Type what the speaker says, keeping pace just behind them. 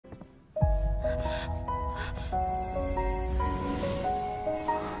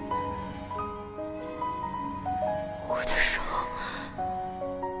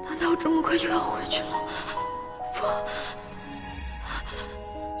这么快就要回去了？不。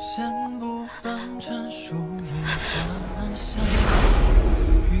先不放尘树叶花香，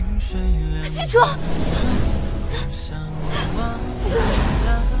云水两记住。相望在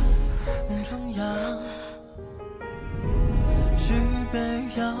梦中央，举杯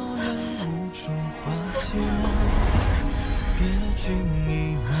遥远无处话凄凉，别君已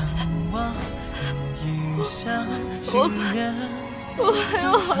难忘，有一厢情愿。我还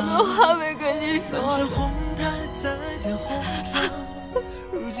有好多话没跟你说。三十红台在叠红妆，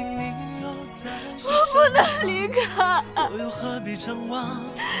如今你又在世上，我不能离开。我又何必张望？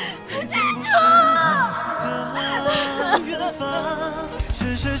记住的远方，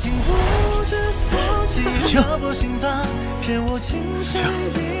只是情不知所起，撩拨心房，骗我情深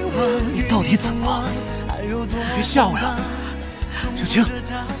一往。你到底怎么了？别吓我呀，小青！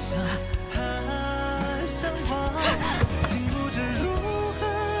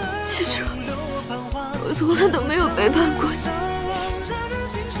记住，我从来都没有背叛过你，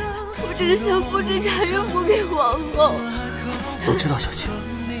我只是想复制家岳父给皇后。我知道，小青，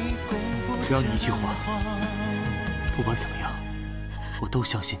只要你一句话，不管怎么样，我都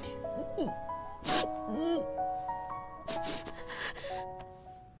相信你。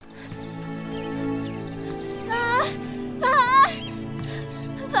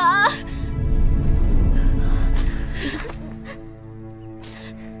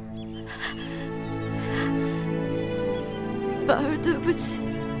凡儿，对不起，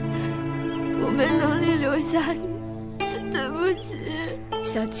我没能力留下你，对不起。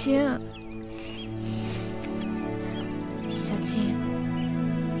小青，小青，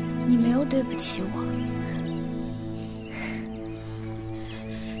你没有对不起我。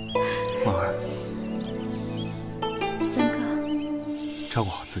婉儿，三哥，照顾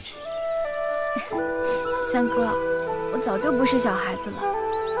好自己。三哥，我早就不是小孩子了。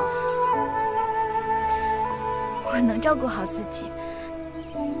我能照顾好自己，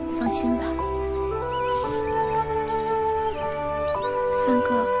放心吧。三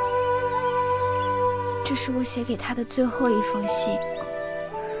哥，这是我写给他的最后一封信。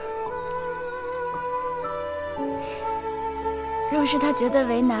若是他觉得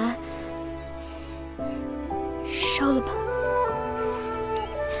为难，烧了吧。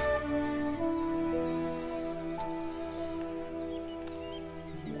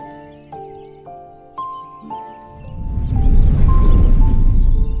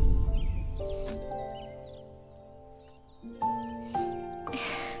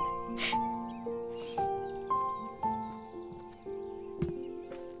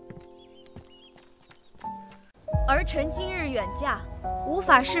儿臣今日远嫁，无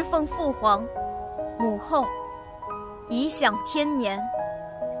法侍奉父皇、母后，颐享天年，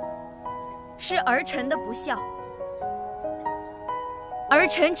是儿臣的不孝。儿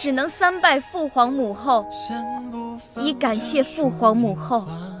臣只能参拜父皇母后，以感谢父皇母后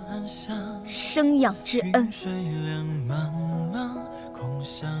生养之恩。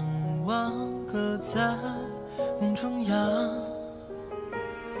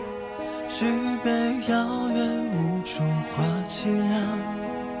举杯遥远无处话凄凉，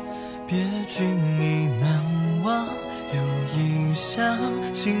别君已难忘，有一厢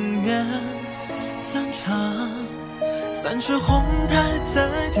情愿散场。三尺红台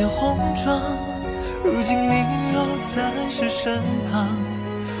在叠红妆，如今你又在世身旁，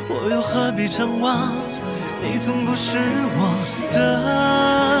我又何必张望？你总不是我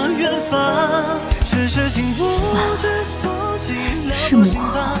的远方，只是情不知所起，撩拨心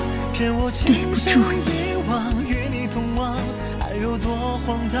房，骗我情深一往，与你同往，爱有多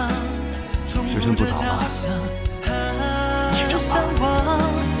荒唐。时辰不早了，去找吧。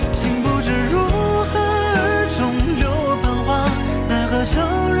心不知如何而终留我彷徨，奈何悄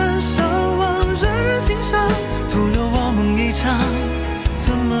然相望，人人欣赏，徒留我梦一场，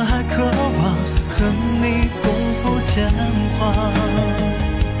怎么还渴望和你共赴天荒？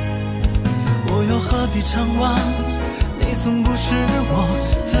我又何必张望？你总不是我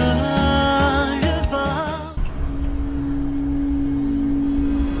的远方。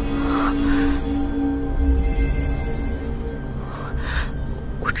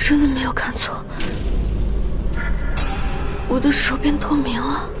我真的没有看错，我的手变透明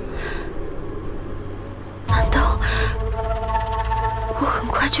了。难道我很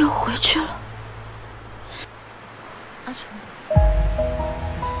快就要回去了？阿楚，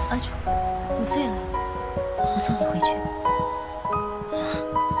阿楚，你醉了，我送你回去。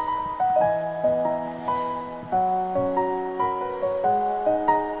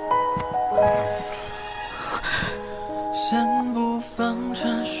先不放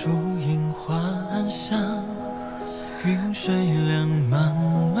尘树影花香，云水两茫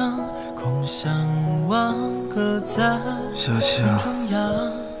茫，向往，搁在小青，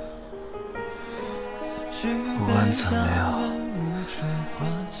不管怎么样，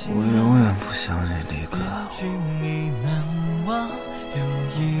我永远不想你离开我。留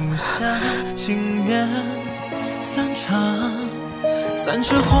一下心愿散场，三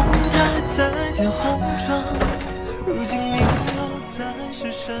尺红台再叠红妆，如今你又在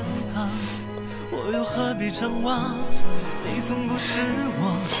谁身旁？我又何必张望？你从不是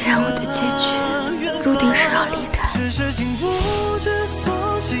我。既然我的结局注定是要离开，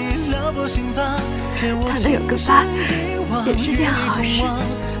他能有个伴也是件好事。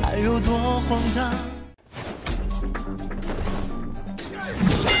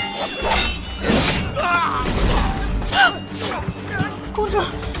公主，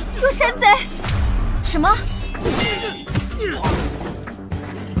有山贼！什么？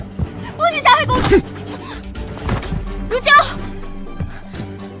不许杀害公主！如娇，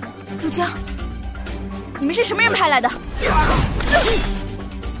如娇，你们是什么人派来的？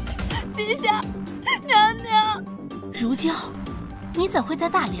陛下，娘娘。如娇，你怎会在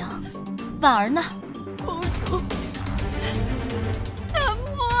大梁？婉儿呢？公主，她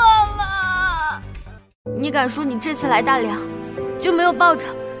破了。你敢说你这次来大梁就没有抱着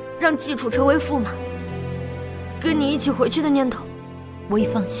让季楚成为父吗？跟你一起回去的念头？我已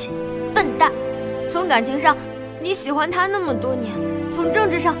放弃。笨蛋！从感情上你喜欢他那么多年，从政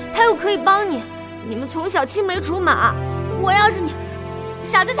治上他又可以帮你，你们从小青梅竹马。我要是你，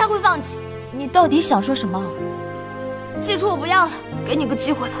傻子才会放弃。你到底想说什么？季楚我不要了，给你个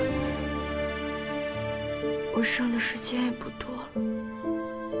机会吧。我剩的时间也不多了，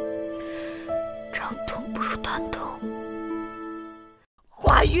长痛不如短痛。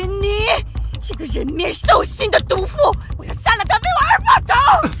华云你这个人面兽心的毒妇，我要杀了他为我而报仇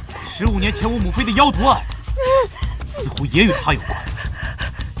！15年前我母妃的妖毒案，似乎也与他有关。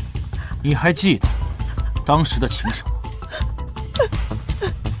你还记得当时的情形吗？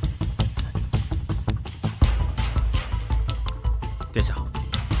殿下，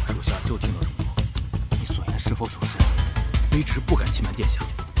属下就听到这么多。你所言是否属实？卑职不敢欺瞒殿下。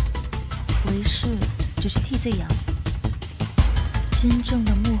为师只是替罪羊。真正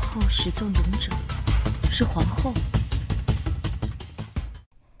的幕后始作俑者是皇后。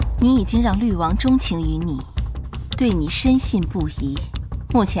你已经让绿王钟情于你，对你深信不疑。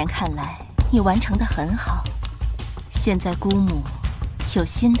目前看来，你完成得很好。现在姑母有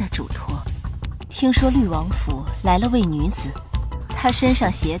新的嘱托，听说绿王府来了位女子，她身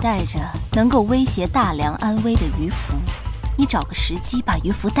上携带着能够威胁大梁安危的鱼符，你找个时机把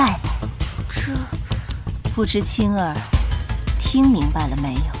鱼符带来。这不知青儿听明白了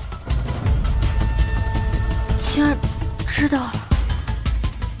没有？青儿知道了。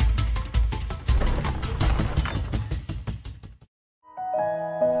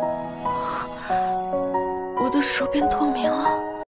我的手变透明了。